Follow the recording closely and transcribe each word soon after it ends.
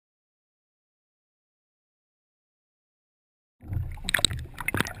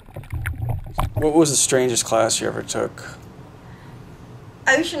What was the strangest class you ever took?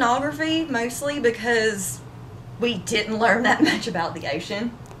 Oceanography, mostly because we didn't learn that much about the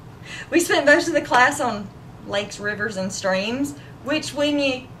ocean. We spent most of the class on lakes, rivers, and streams, which when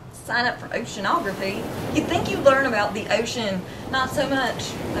you sign up for oceanography, you'd think you'd learn about the ocean. Not so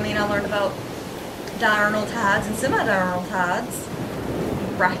much. I mean, I learned about diurnal tides and semi-diurnal tides,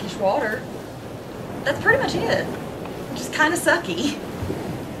 brackish water. That's pretty much it. Which is kind of sucky.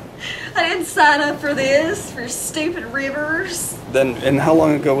 I didn't sign up for this, for stupid rivers. Then, and how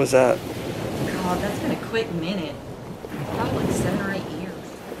long ago was that? God, that's been a quick minute. Probably like 7 or 8 years.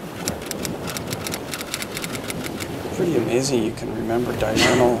 Pretty amazing you can remember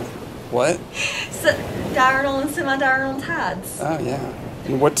diurnal. What? So, diurnal and semi-diurnal tides. Oh, yeah.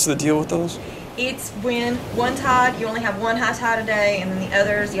 And what's the deal with those? It's when one tide, you only have one high tide a day, and then the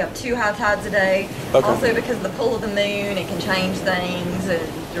others, you have 2 high tides a day. Okay. Also, because of the pull of the moon, it can change things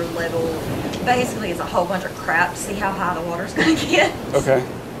and your level. Basically, it's a whole bunch of crap to see how high the water's going to get. Okay.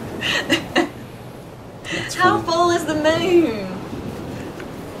 How full is the moon?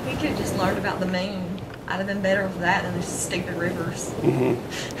 We could have just learned about the moon. I'd have been better with that than those stupid rivers.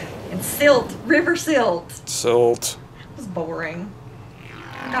 Mm-hmm. And silt, river silt. Silt. It was boring.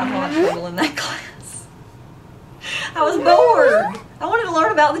 I got in a lot of trouble in that class. I was bored. I wanted to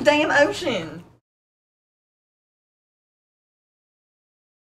learn about the damn ocean.